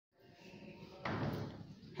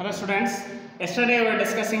Hello students, yesterday we were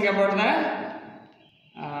discussing about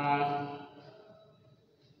uh,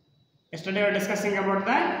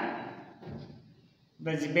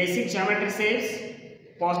 the basic geometry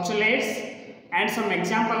shapes, postulates and some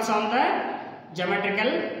examples on the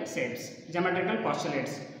geometrical shapes, geometrical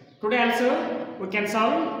postulates. Today also we can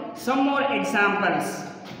solve some more examples.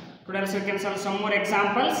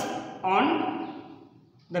 On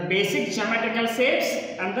the basic geometrical shapes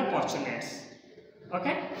and the postulates.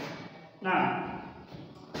 Okay. Now,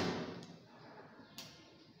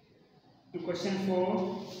 question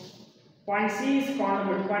 4. Point C is called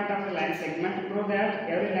the midpoint of the line segment. Prove that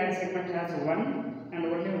every line segment has one and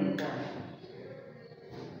only one point.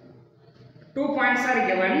 2 points are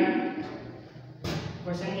given.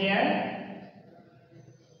 Question here.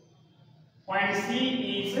 Point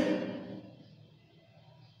C is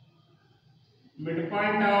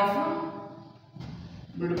midpoint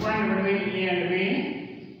between A and B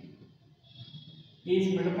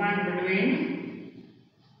is midpoint between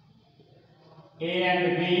A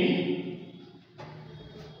and B.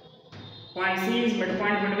 Point C is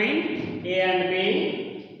midpoint between A and B.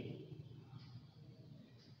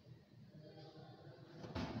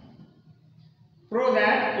 Prove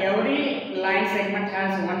that every line segment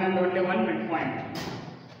has one and only one midpoint.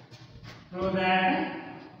 Prove that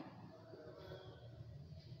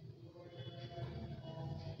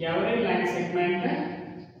every line segment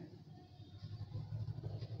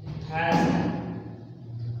has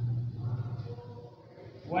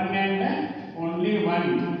one and only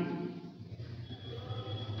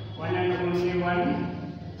one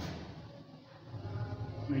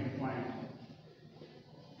midpoint.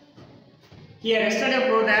 Here yesterday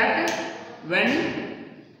proved that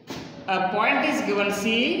when a point is given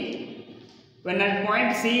C, when a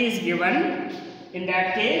point C is given, in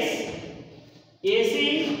that case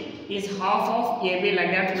AC is half of AB,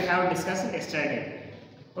 like that we have discussed yesterday.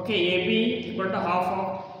 Okay, AB equal to half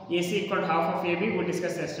of AC equal to half of AB we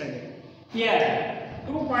discussed yesterday. Here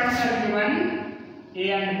 2 points are given,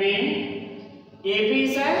 A and B. AB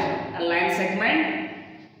is a line segment.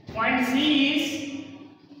 Point C is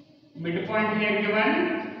midpoint here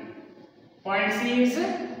given. Point C is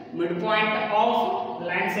midpoint of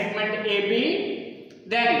line segment AB.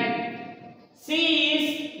 Then C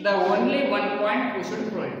is the only one point we should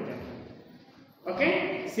prove it.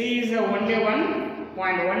 Okay, C is the only one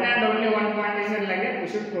point, one and only one point is like that, we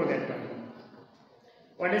should prove that one.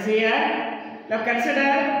 What is here? Now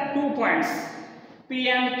consider 2 points P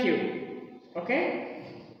and Q. Okay,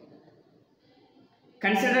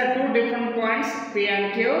 consider 2 different points P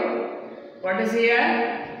and Q. What is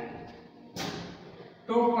here?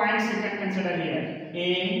 2 points you can consider here,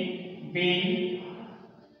 A, B.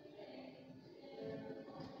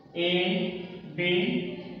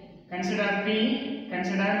 Consider P,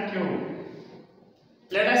 consider Q.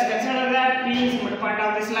 Let us consider that P is midpoint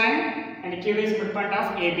of this line and Q is midpoint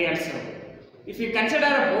of AB also. If you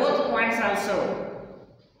consider both points also,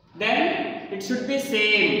 then it should be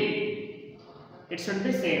same.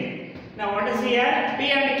 Now what is here?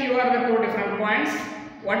 P and Q are the 2 different points.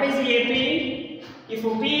 What is AP? If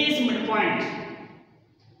P is midpoint,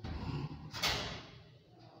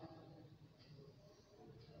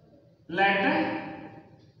 let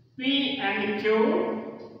P and Q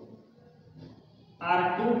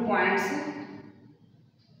are 2 points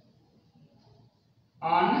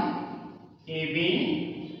on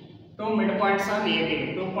AB, 2 midpoints on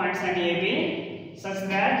AB, 2 points on AB, such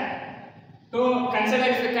that if you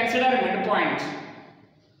consider midpoint,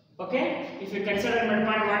 okay, if you consider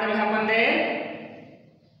midpoint, what will happen there?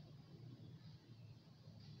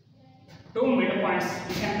 2 midpoints,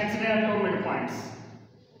 you can consider 2 midpoints.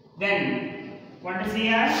 Then what is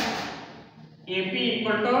here? AP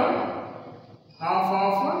equal to half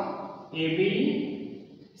of AB,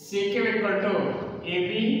 CQ equal to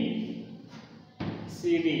AB,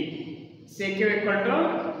 CD. CQ equal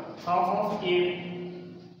to half of AB.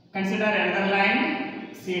 Consider another line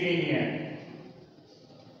CD here.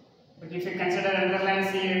 But if you consider another line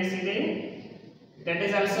CD, that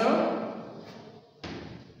is also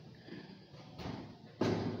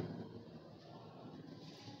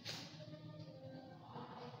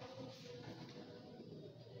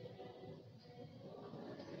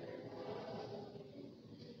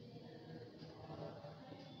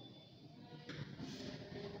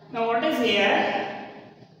now what is here?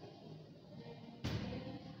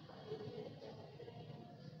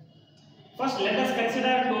 First let us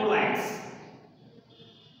consider 2 lines.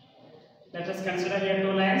 Let us consider here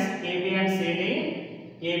 2 lines AB and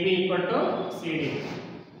CD. AB equal to CD.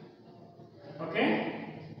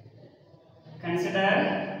 Okay. Consider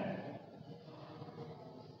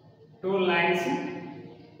two lines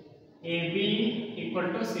AB equal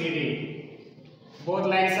to CD. Both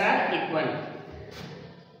lines are equal.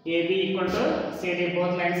 AB equal to CD.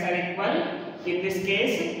 Both lines are equal. In this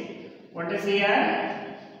case, what is here? AP.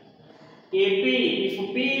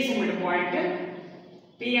 If P is midpoint,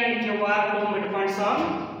 P and Q are two midpoints of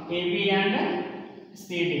AB and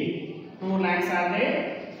CD. Two lines are there.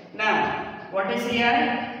 Now, what is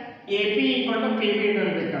here? AP equal to PB it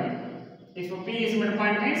will become. If P is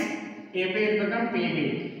midpoint means AP will become PB.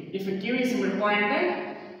 If Q is midpoint,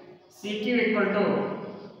 CQ equal to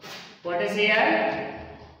what is here?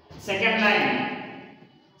 Second line.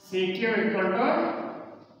 CQ equal to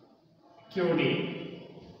QD.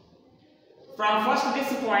 From first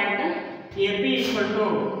this point, AP equal to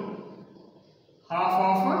half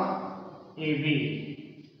of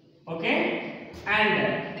AB. Okay?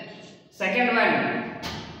 And second one,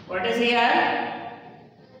 what is here?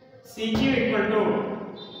 CQ equal to,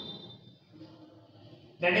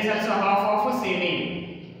 that is also half of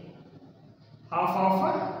CD. Half of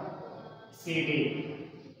CD.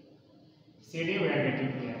 CD we are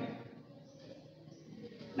getting here.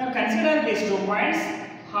 Now consider these 2 points,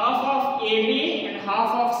 half of AB and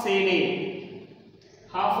half of CD.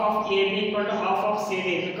 Half of AB equal to half of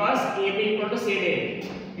CD, because AB equal to CD.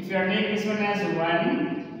 If you are taking this one as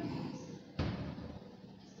 1,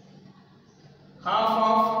 half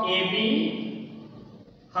of AB,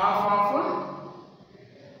 half of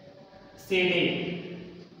CD.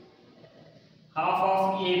 Half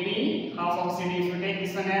of AB, half of CD. If you take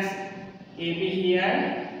this one as AB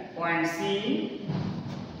here, point C,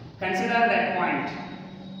 consider that point.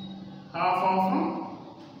 Half of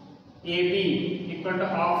AB equal to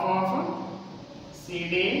half of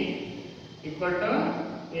CD equal to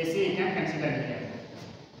AC, you can consider here.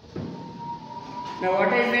 Now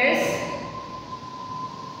what is this?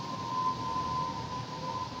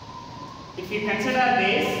 If you consider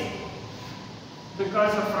this,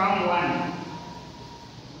 because from 1,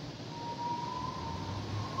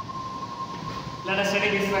 let us study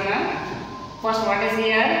this one. First, what is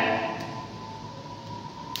here?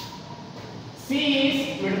 C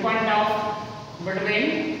is midpoint of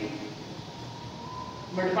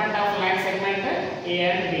line segment A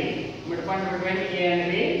and B. Midpoint between A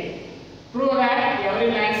and B. Prove that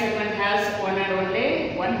every line segment has one and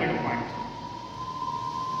only one midpoint.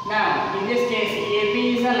 Now, in this case,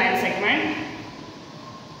 AB is a line segment.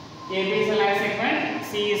 AB is a line segment.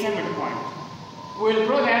 C is a midpoint. We will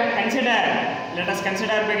prove that. Let us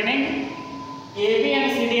consider beginning. AB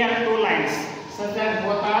and CD are two lines, such that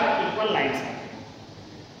both are equal lines.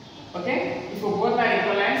 Okay? If both are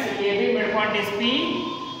equal lines, AB midpoint is P,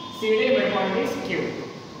 CD midpoint is Q.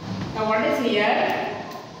 Now what is here?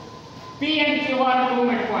 P and Q are two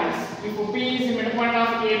midpoints. If P is midpoint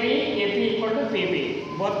of AB, AP equal to PB.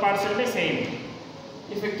 Both parts will be same.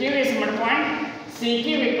 If Q is midpoint, CQ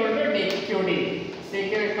equal to QD.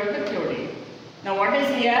 CQ equal to QD. Now what is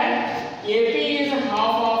here? AP is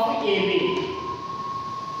half of AB.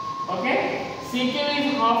 Okay? CQ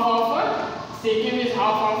is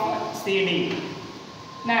half of CD.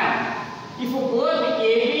 Now, if both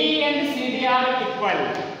AB and CD are equal,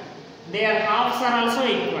 their halves are also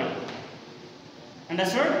equal.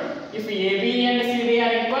 Understood? If AB and CD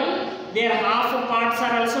are equal, their half parts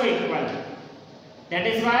are also equal. That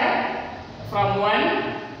is why from 1,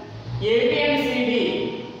 AB and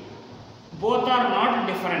CD both are not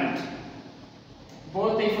different.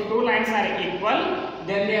 Both, if two lines are equal,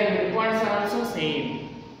 then their midpoints are also same.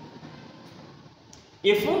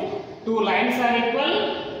 If two lines are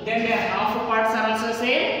equal, then their half parts are also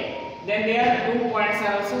same, then their 2 points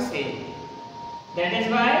are also same. That is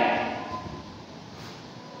why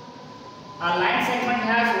a line segment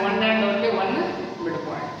has one and only one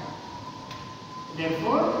midpoint.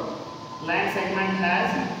 Therefore, line segment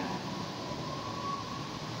has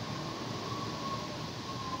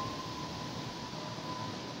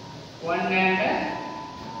one and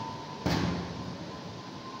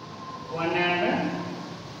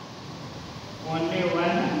only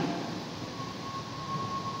one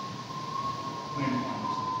midpoint.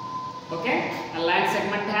 Okay? A line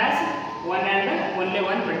segment has one and only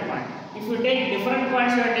one midpoint. If you take different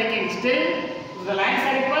points you are taking, still if the lines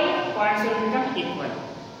are equal, points will become equal.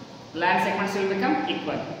 Line segments will become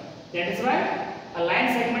equal. That is why a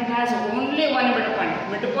line segment has only one midpoint.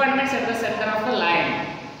 Midpoint means at the center of the line.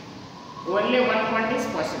 Only one point is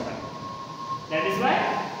possible. That is why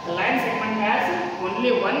a line segment has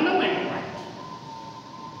only one midpoint.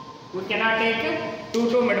 We cannot take two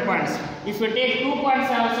midpoints. If you take 2 points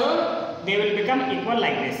also, they will become equal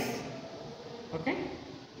like this. Okay?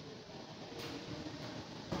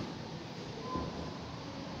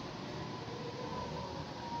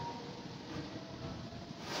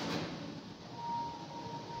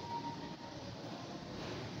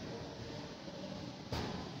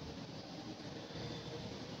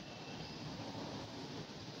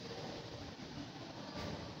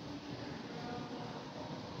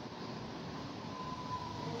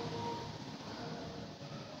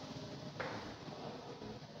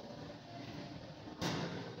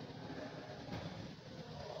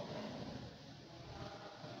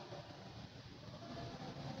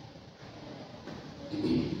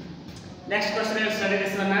 Next question, I will study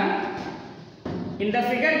this one now. In the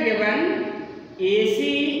figure given,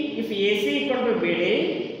 AC, if AC equal to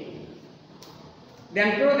BD,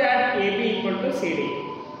 then prove that AB equal to CD.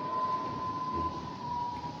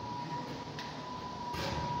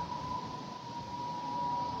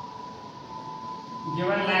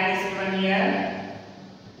 Given line is given here,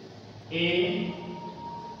 A,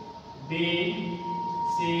 B,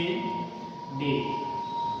 C, D.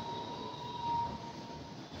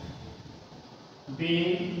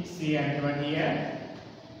 B, C are given here.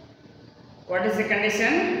 What is the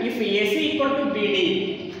condition? If AC equal to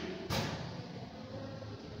BD,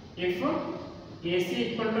 if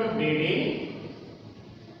AC equal to BD,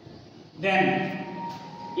 then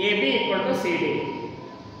AB equal to CD.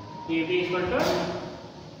 AB equal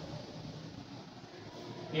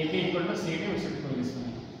to CD, we should prove this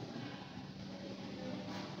one.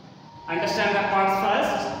 Understand the parts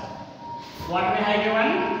first. What we have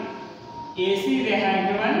given? AC they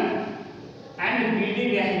have given and BD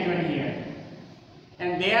they have given here,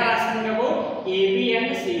 and they are asking about AB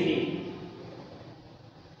and CD.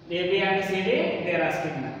 AB and CD they are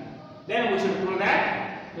asking now. Then we should prove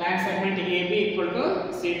that line segment AB equal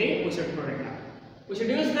to CD. We should prove it now. We should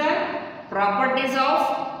use the properties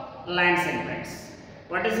of line segments.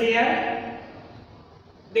 What is here?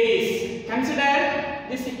 This. Consider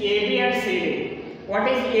this AB and CD. What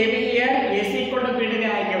is AB here? AC equal to BD they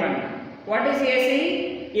have given. What is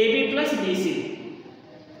AC? AB plus BC.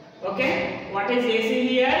 Okay. What is AC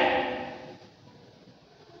here?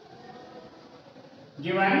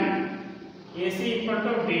 Given AC equal to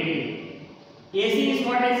BD. AC is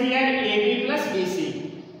what is here? AB plus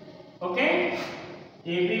BC. Okay.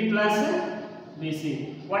 AB plus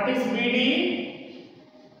BC. What is BD?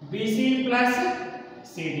 BC plus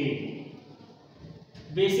CD.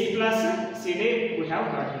 BC plus CD we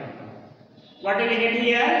have got here. What do we get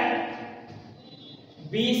here?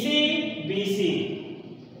 BC, BC.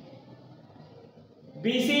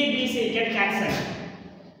 BC, BC get cancelled.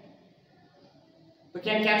 We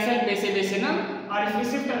can cancel BC, BC now, or if we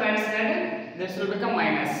shift the right side, this will become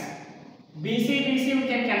minus. BC, BC we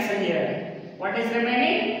can cancel here. What is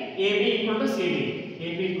remaining? AB equal to CD.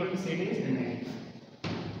 AB equal to CD is remaining.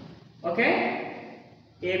 Okay?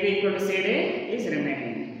 AB equal to CD is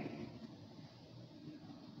remaining.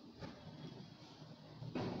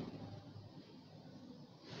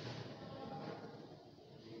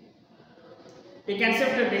 We can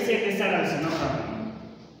shift to BC this side also, no problem.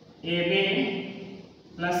 AB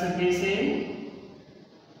plus BC.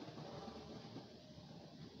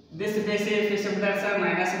 This BC if we shift that side,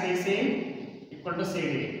 minus BC equal to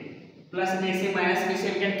CD. Plus BC minus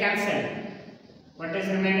BC will get cancelled. What is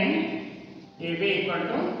remaining? AB equal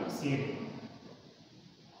to CD.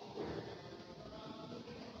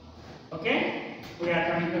 Okay? We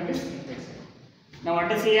are coming to this equation. Now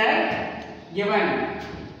what is here? Given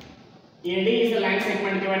AD is a line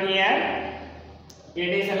segment given here. AD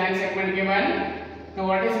is a line segment given. Now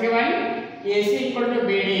what is given? AC equal to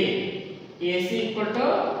BD. AC equal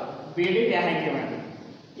to BD they are given.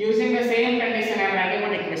 Using the same condition I am writing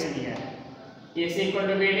one equation here. AC equal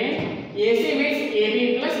to BD. AC means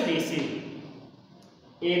AB plus BC.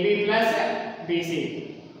 AB plus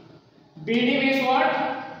BC. BD means what?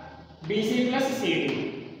 BC plus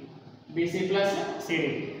CD. BC plus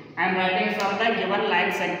CD. I am writing from the given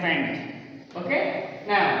line segment. Okay.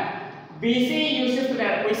 Now BC you shift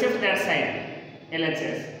that, we shift that side.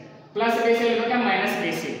 LHS plus BC will become minus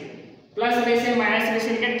BC. Plus BC minus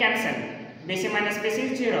BC will get cancelled. BC minus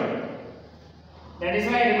BC is 0. That is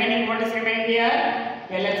why remaining, what is remaining here?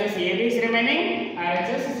 LHS AB is remaining,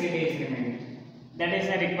 RHS CD is remaining. That is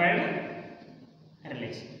the required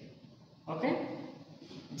relation. Okay.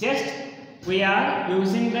 Just we are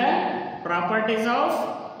using the properties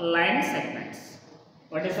of line segments.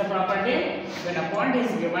 What is the property? When a point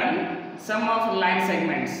is given, sum of line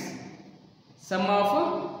segments. Sum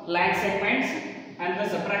of line segments and the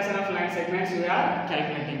subtraction of line segments we are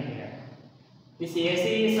calculating here. This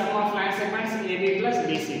AC is sum of line segments AB plus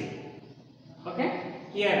BC. Okay.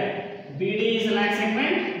 Here BD is line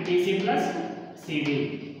segment BC plus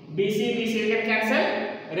CD. BC, BC will get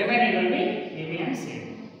cancelled. Remaining will be AB and CD.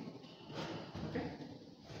 Okay.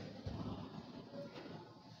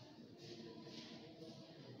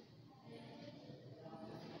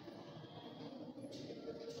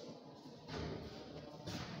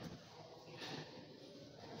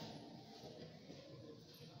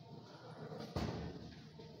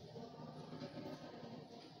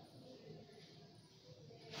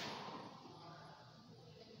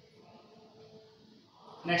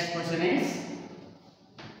 Next question is,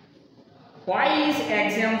 Why is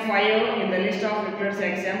axiom 5 in the list of Euclids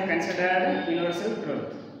axiom considered universal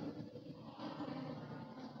truth?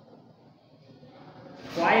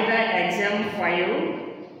 Why the axiom 5?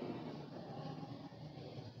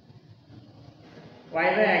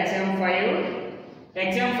 Why the axiom 5?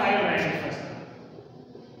 Axiom 5 write first.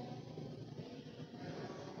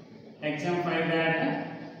 Axiom 5 that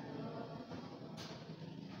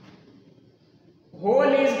whole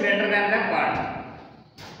is greater than the part.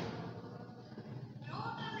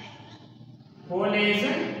 Whole is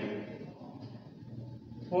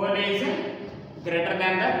greater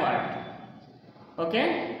than the part.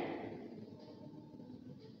 Okay.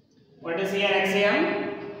 What is here axiom?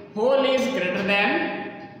 Whole is greater than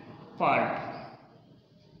part.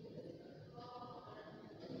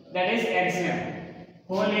 That is axiom.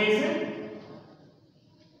 Whole is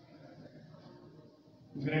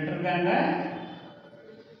greater than the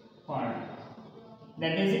part.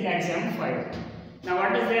 That is axiom 5. Now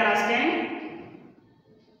what is they are asking?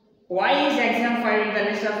 Why is axiom 5 in the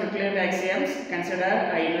list of Euclid axioms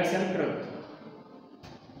considered a universal truth?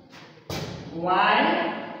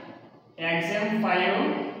 Why axiom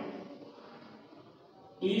 5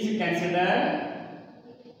 is considered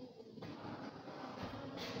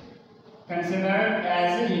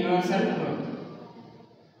as a universal truth?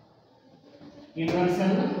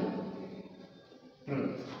 Universal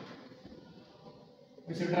truth.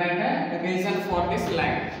 We should write the reason for this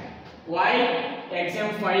line. Why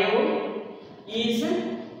axiom 5 is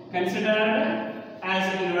considered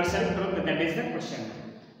as a universal truth? That is the question.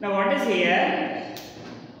 Now what is here?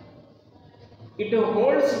 It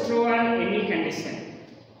holds true on any condition.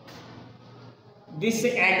 This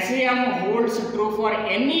axiom holds true for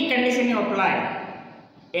any condition you apply.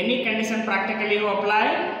 Any condition practically you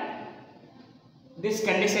apply, this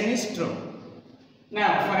condition is true.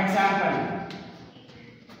 Now for example,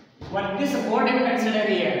 what this board you consider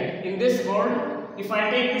here. In this board, if I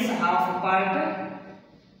take this half part,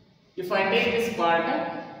 if I take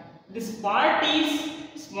this part is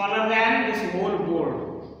smaller than this whole board,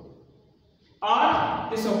 or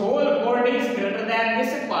this whole board is greater than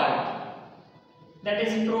this part. That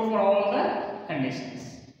is true for all the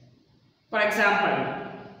conditions. For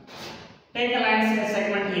example, take a line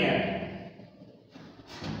segment here.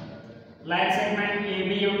 Line segment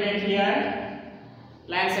AB you take here.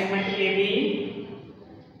 Line segment AB.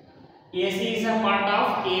 AC is a part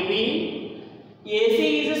of AB.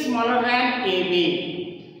 AC is smaller than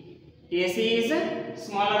AB. AC is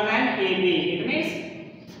smaller than AB. It means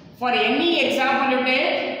for any example you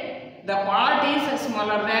take, the part is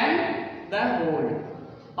smaller than the whole,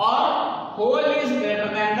 or whole is greater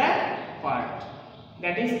than the part.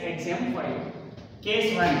 That is axiom 5.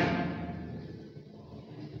 Case 1.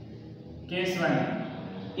 Case 1.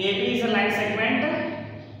 AB is a line segment.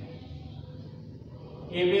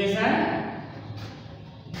 AB is a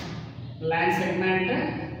line segment,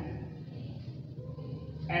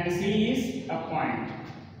 and C is a point.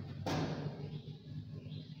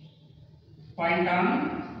 Point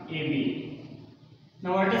on AB.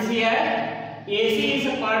 Now what is here? AC is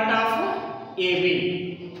a part of AB.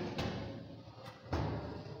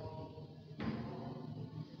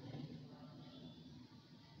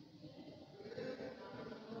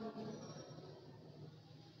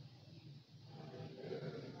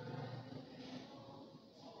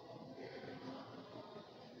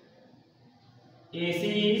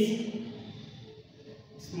 AC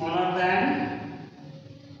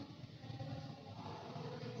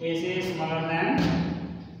is smaller than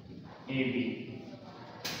AB.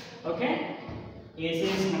 Okay? AC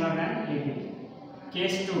is smaller than AB.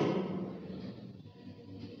 Case 2.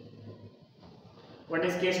 What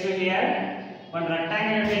is case 2 here? One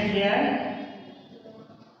rectangle you take here.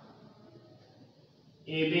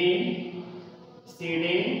 AB,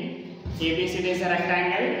 CD. ABCD is a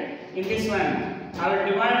rectangle. In this one, I will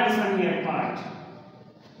divide this one here part.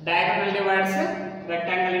 Diagonal divides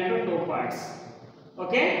rectangle into 2 parts.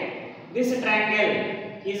 Okay? This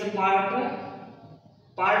triangle is a part of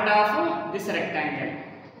this rectangle.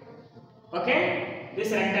 Okay?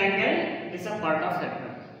 This rectangle is a part of that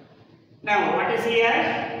one. Now, what is here?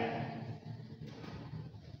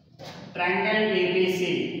 Triangle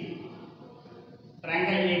ABC.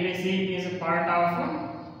 Triangle ABC is a part of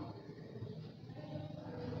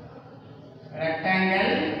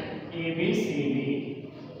rectangle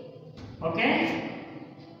ABCD. Okay?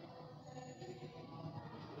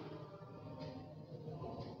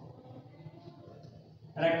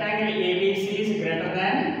 Rectangle ABC is greater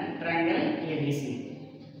than triangle ABC.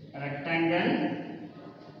 Rectangle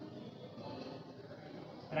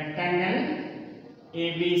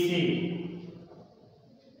ABC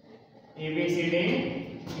ABCD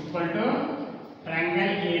equal to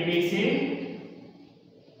triangle ABC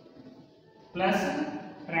plus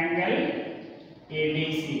triangle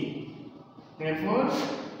ADC. Therefore,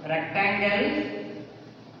 rectangle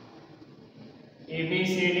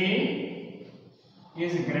ABCD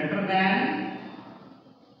is greater than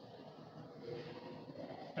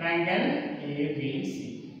triangle ABC.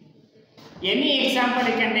 Any example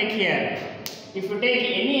you can take here. If you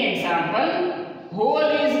take any example, whole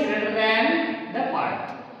is greater than the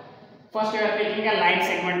part. First, you are taking a line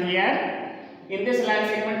segment here. In this line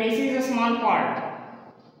segment, AC is a small part.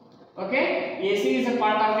 Okay, AC is a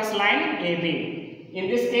part of this line AB. In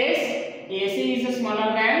this case, AC is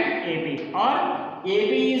smaller than AB, or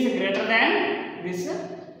AB is greater than this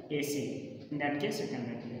AC. In that case, you can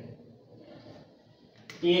write here.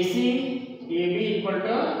 AC AB equal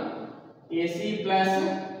to AC plus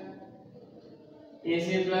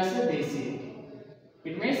BC.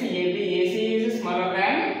 It means AC is smaller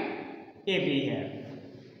than AB here.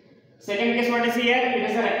 Second case, what is here? It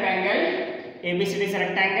is a rectangle. ABCD is a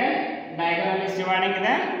rectangle. Diagonal is dividing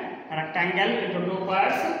the rectangle into two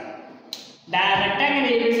parts. The rectangle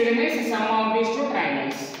ABCD means sum of these two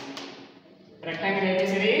triangles. Rectangle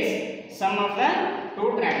ABCD is sum of the two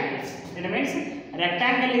triangles. It means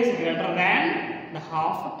rectangle is greater than the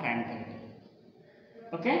half triangle.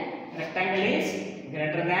 Okay, rectangle is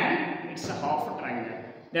greater than its half triangle.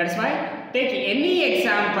 That's why take any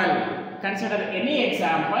example. Consider any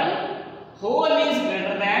example. Whole is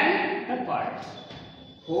greater than the part.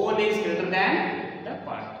 Whole is greater than the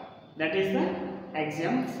part. That is the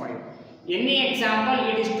axiom 5. Any example,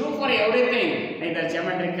 it is true for everything, either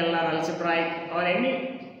geometrical or algebraic or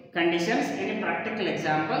any conditions, any practical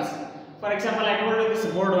examples. For example, I told you this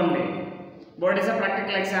board only. Board is a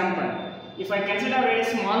practical example. If I consider a very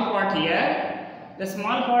small part here, the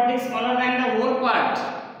small part is smaller than the whole part.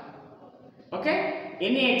 Okay?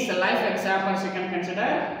 Any life examples you can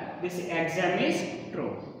consider, this axiom is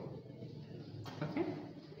true. Okay?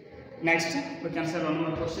 Next, we consider one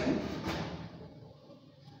more question.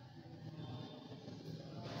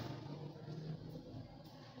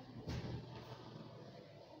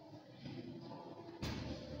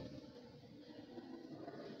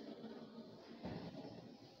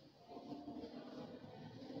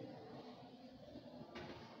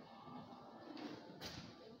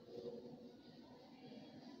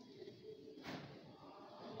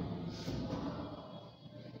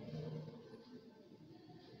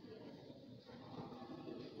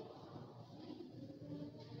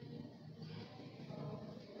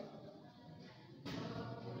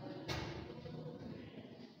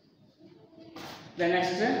 The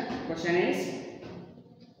next question is,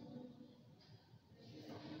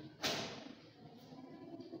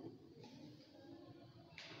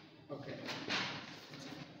 okay,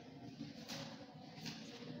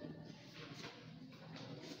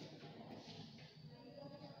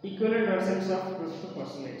 equivalent versions of fifth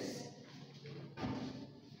postulates.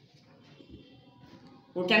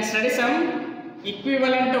 We can study some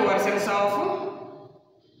equivalent versions of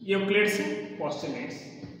Euclids postulates.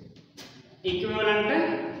 Equivalent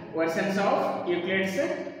versions of Euclids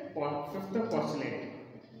fifth postulate.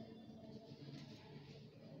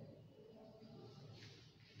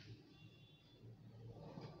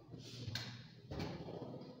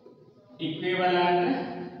 Equivalent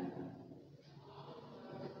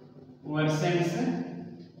versions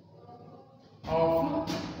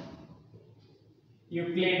of Euclids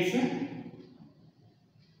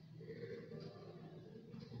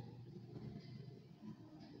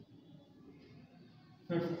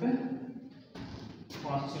fifth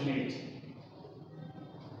postulate.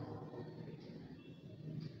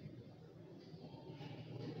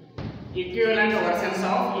 Equivalent versions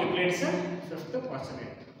of Euclid's fifth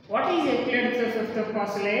postulate. What is Euclid's fifth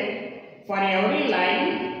postulate? For every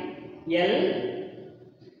line L,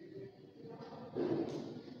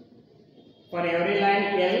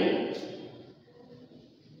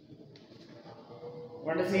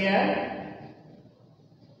 what is here?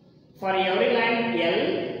 For every line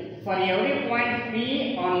L, for every point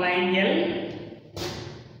P on line L,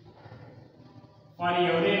 for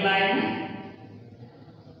every line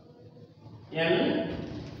L,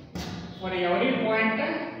 for every point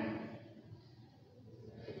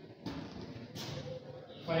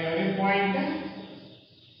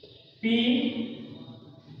P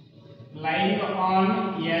lying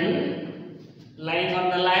on L, lying on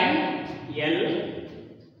the line L,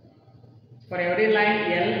 for every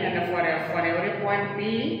line L and for every point P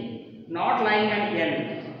not lying on L,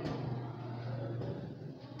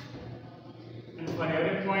 and for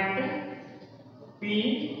every point P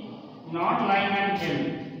not lying on L,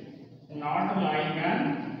 not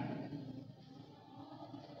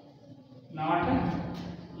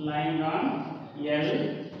lying on L.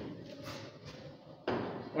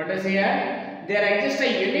 What is here? There exists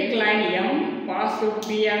a unique line M pass through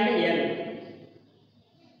P and L.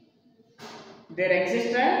 There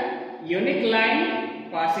exists a unique line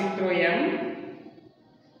passing through M.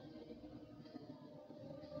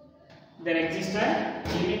 There exists a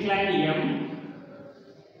unique line M.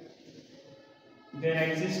 There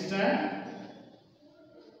exists a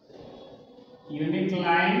unique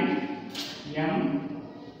line M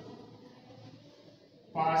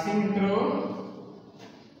passing through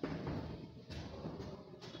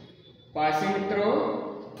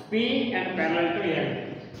P and parallel to L.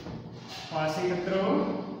 Passing through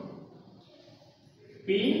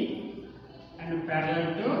P and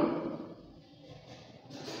parallel to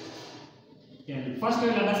L. First,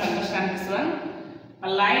 let us understand this one. A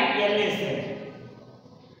line L is there.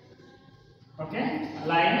 Okay, a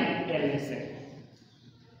line L is there.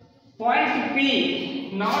 Point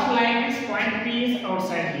P, not line is point P is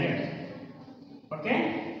outside here. Okay,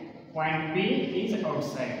 point P is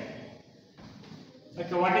outside.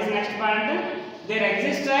 Okay, what is next point? There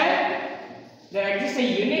exists a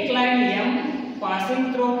unique line M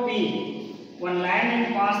passing through P. One line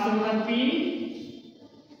will pass through the P.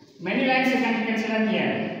 Many lines you can consider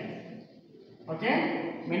here.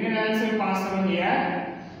 Okay, many lines will pass through here.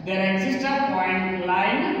 There exists a point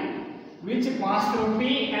line which pass through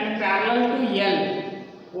P and parallel to L.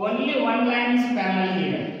 Only one line is parallel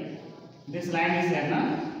here. This line is here, no?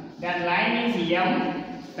 That line is M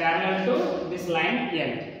parallel to this line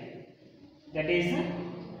L. That is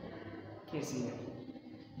case here.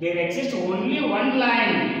 There exists only one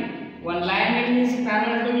line. One line is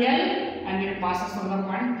parallel to L and it passes through the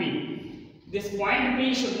point P. This point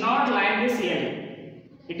P should not line this L.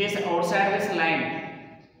 It is outside this line.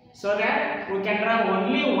 So that we can draw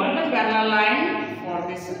only one parallel line for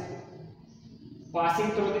this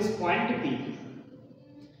passing through this point P.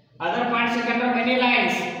 Other points you can draw many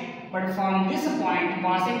lines, but from this point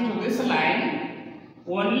passing through this line,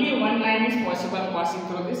 only one line is possible passing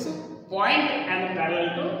through this point and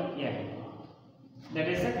parallel to L. That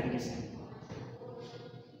is the condition.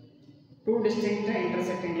 Two distinct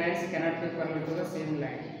intersecting lines cannot be parallel to the same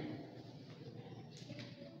line.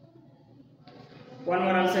 One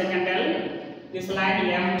more also you can tell. This line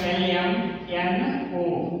M, L, M, N,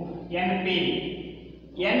 O, N, P.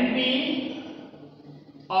 N, P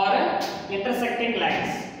are intersecting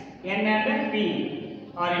lines. N and P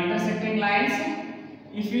are intersecting lines.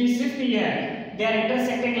 If we shift here, they are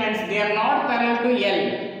intersecting lines. They are not parallel to L.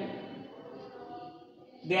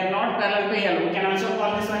 They are not parallel to L. We can also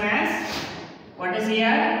call this one as, what is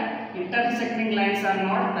here? Intersecting lines are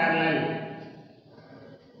not parallel.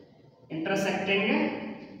 Intersecting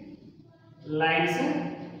lines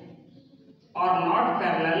are not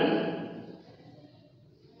parallel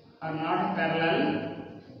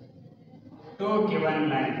to given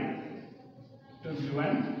line.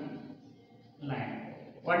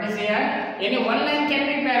 What is here? Any one line can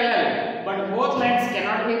be parallel, but both lines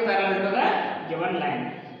cannot be parallel to the given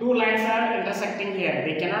line. Two lines are intersecting here.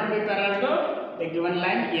 They cannot be parallel to the given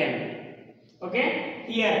line here. Okay?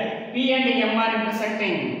 Here P and M are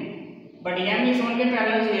intersecting, but M is only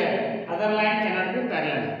parallel here. Other line cannot be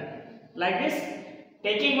parallel. Like this,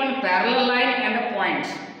 taking one parallel line and a point,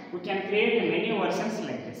 we can create many versions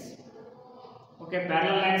like this. Okay,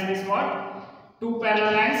 parallel lines means what? Two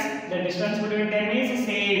parallel lines, the distance between them is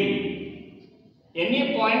same.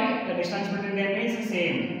 Any point, the distance between them is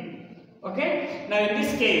same. Okay, now in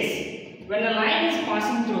this case, when a line is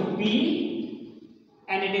passing through P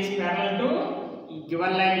and it is parallel to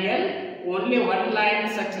given line L, only one line,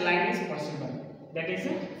 such line is possible. That is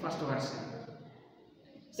the first version.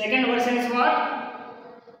 Second version is what?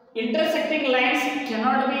 Intersecting lines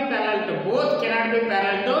cannot be parallel to, both cannot be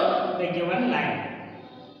parallel to the given line.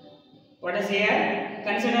 What is here?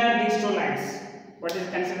 Consider these two lines. What is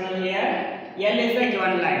considered here? L is the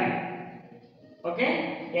given line.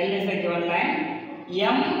 Okay? L is the given line.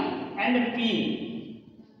 M and P.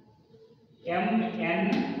 M,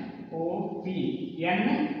 N, O, P. N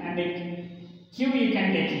and Q you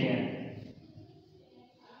can take here.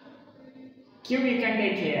 Q you can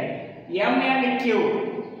take here. M and Q.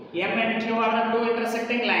 M and Q are the two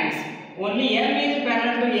intersecting lines. Only M is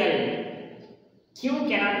parallel to L. Q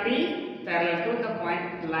cannot be parallel to the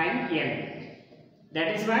point line L. That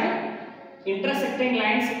is why intersecting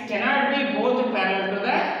lines cannot be both parallel to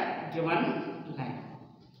the given line.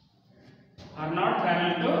 Are not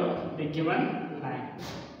parallel to the given line.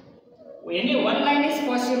 Any one line is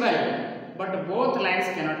possible, but both lines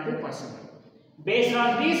cannot be possible. Based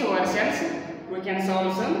on these versions, we can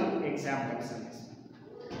solve some examples on this.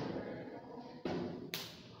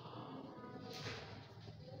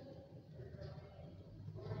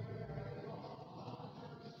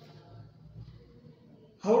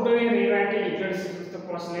 How do we rewrite the Euclids fifth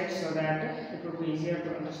postulate so that it would be easier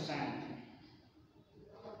to understand?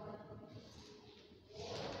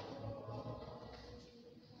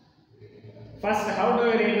 First, how do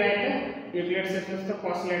we rewrite Euclids fifth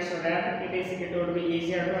postulate so that it would be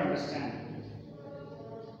easier to understand?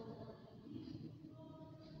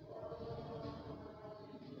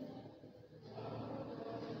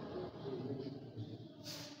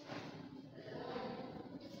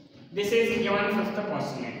 This is given fifth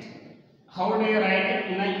postulate. How do you write it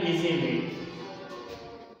in an easy way?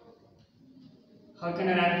 How can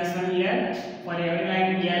I write this one here? For every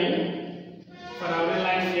line L, for every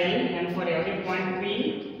line L, and for every point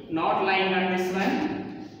P not lying on this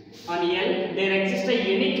one, on L, there exists a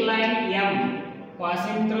unique line M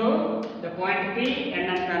passing through the point P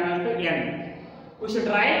and parallel to N. We should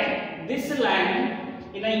write this line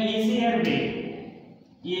in an easier way.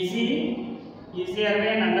 Easier way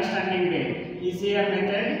and understanding way. Easier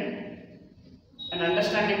method and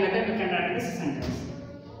understanding method, we can write this sentence.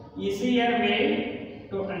 Easier way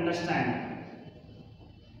to understand.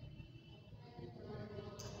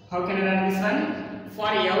 How can I write this one? For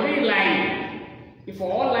every line, if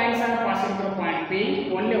all lines are passing through point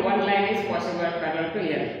P, only one line is passing parallel to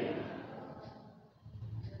L.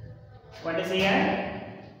 What is here?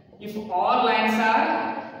 If all lines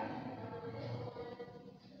are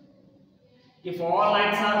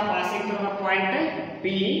passing through the point P,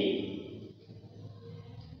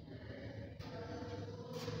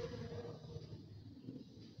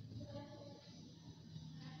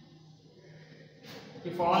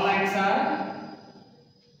 if all lines are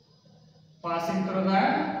passing through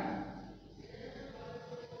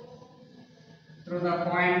the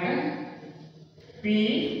point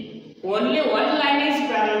P, only one line is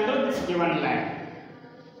parallel to this given line.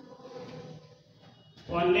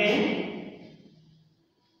 Only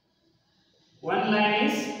one line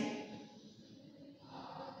is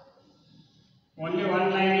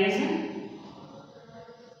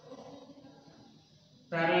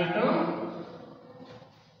parallel to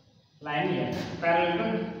line here.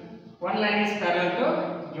 One line is parallel to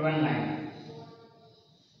given line.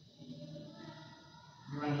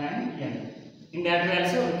 Here. In that way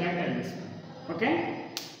also we can tell this one. Okay.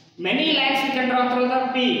 Many lines we can draw through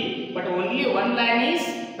the P, but only one line is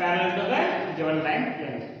parallel to the given line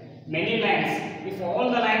here. Many lines, if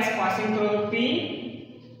all the lines passing through P,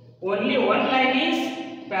 only one line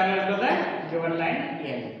is parallel to the given line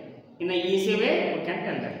here. In an easy way, we can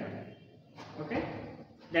tell that one. Okay?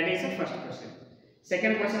 That is the first question.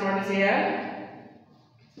 Second question, what is here?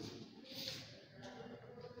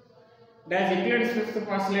 Does Euclid's fifth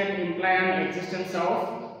postulate imply an existence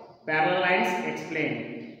of parallel lines?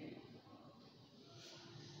 Explain.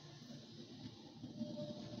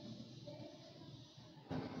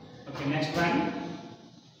 Okay, next one.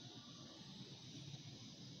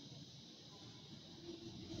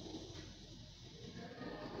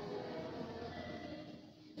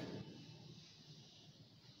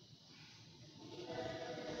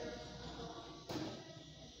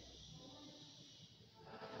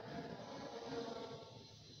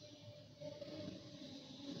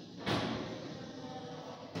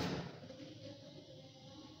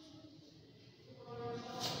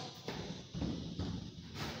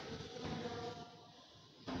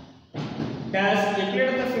 Does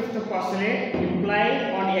Euclid's fifth postulate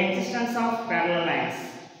imply on the existence of parallel lines?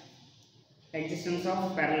 Existence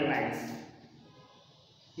of parallel lines.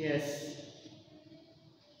 Yes.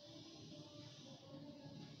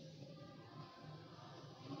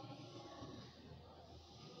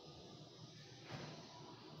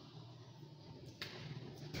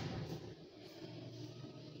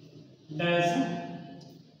 Does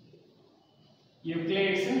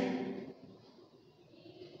Euclid's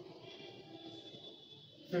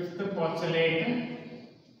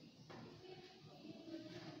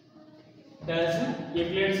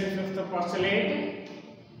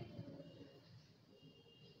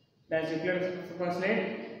fifth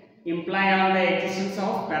postulate imply on the existence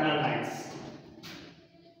of parallel lines?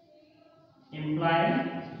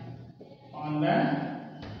 Imply on the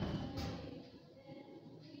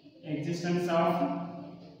existence of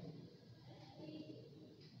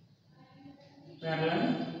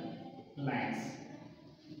parallel lines.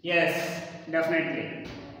 Yes, definitely.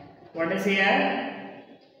 What is here?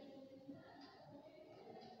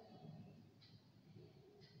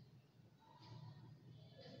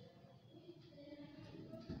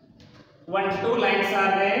 two lines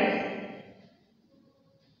are there.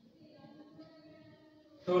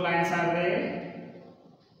 Two lines are there.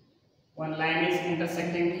 One line is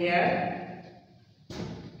intersecting here.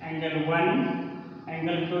 Angle 1,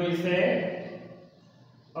 angle 2 is there.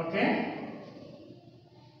 Okay.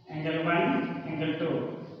 Angle 1, angle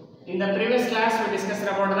 2. In the previous class, we discussed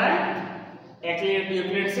about the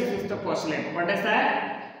Euclids fifth postulate. What is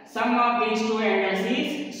that? Sum of these two angles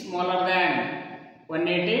is smaller than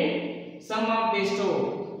 180. Sum of these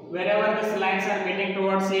two, wherever these lines are meeting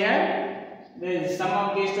towards here, the sum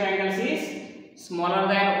of these two angles is smaller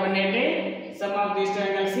than 180. Sum of these two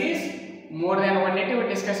angles is more than 180. We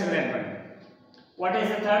discussed that one. What is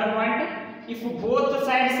the third point? If both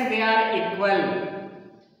sides they are equal,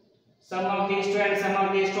 sum of these two and sum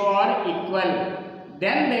of these two are equal,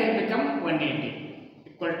 then they will become 180,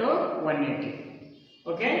 equal to 180.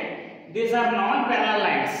 Okay, these are non-parallel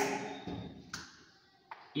lines.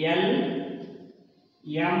 L,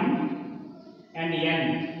 M and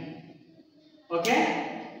N. Okay,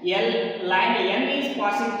 line N is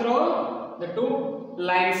passing through the two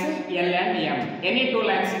lines L and M. Any two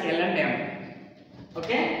lines L and M.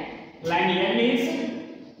 Okay, line N is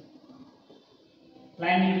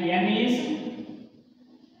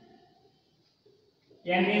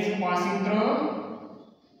passing through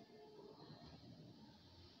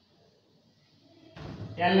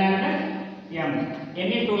L and M.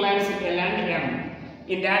 Any two lines L and M.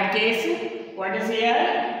 In that case, what is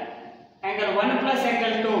here? Angle 1 plus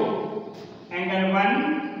angle 2. Angle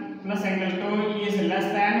 1 plus angle 2 is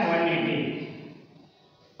less than 180.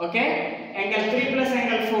 Okay? Angle 3 plus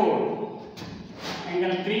angle 4.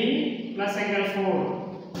 Angle 3 plus angle 4.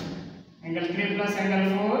 Angle 3 plus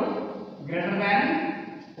angle 4 greater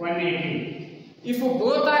than 180. If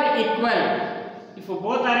both are equal,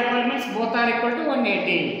 means both are equal to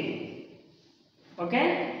 180.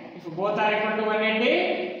 Okay? If both are equal to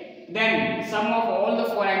 180, then sum of all the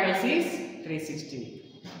four angles is 360.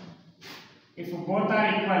 If both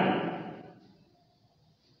are equal,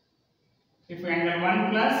 if angle 1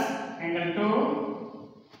 plus angle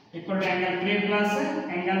 2 equal to angle 3 plus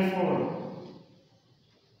angle 4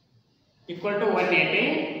 equal to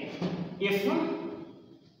 180, if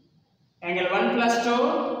angle 1 plus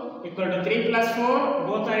 2 equal to 3 plus 4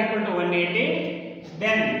 both are equal to 180,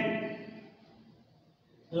 then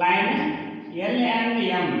line L and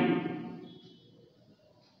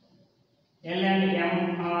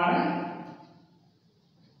M are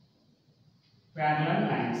parallel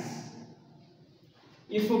lines.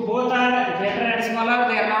 If both are greater and smaller,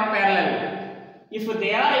 they are not parallel. If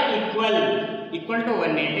they are equal to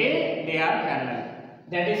 180, they are parallel.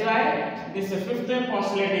 That is why this fifth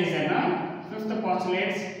postulate is fifth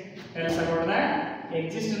postulate tells about the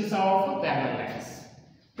existence of parallel lines.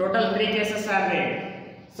 Total 3 cases are there.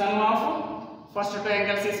 Sum of first two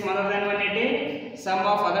angles is smaller than 180. Sum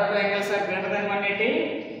of other two angles are greater than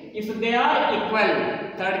 180. If they are equal,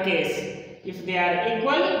 third case, if they are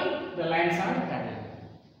equal, the lines are parallel.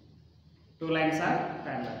 Two lines are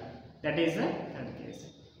parallel. That is the third case.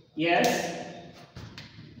 Yes,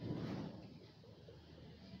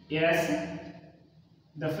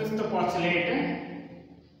 the fifth postulate,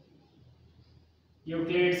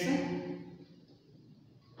 Euclids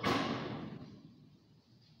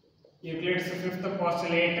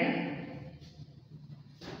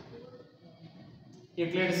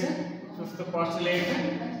fifth postulate,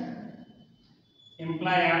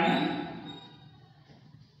 imply an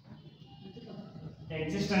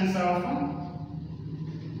existence of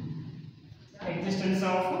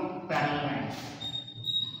parallel lines.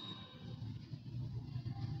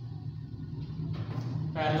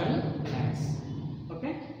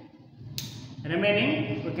 Okay.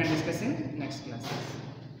 Remaining we can discuss in next classes.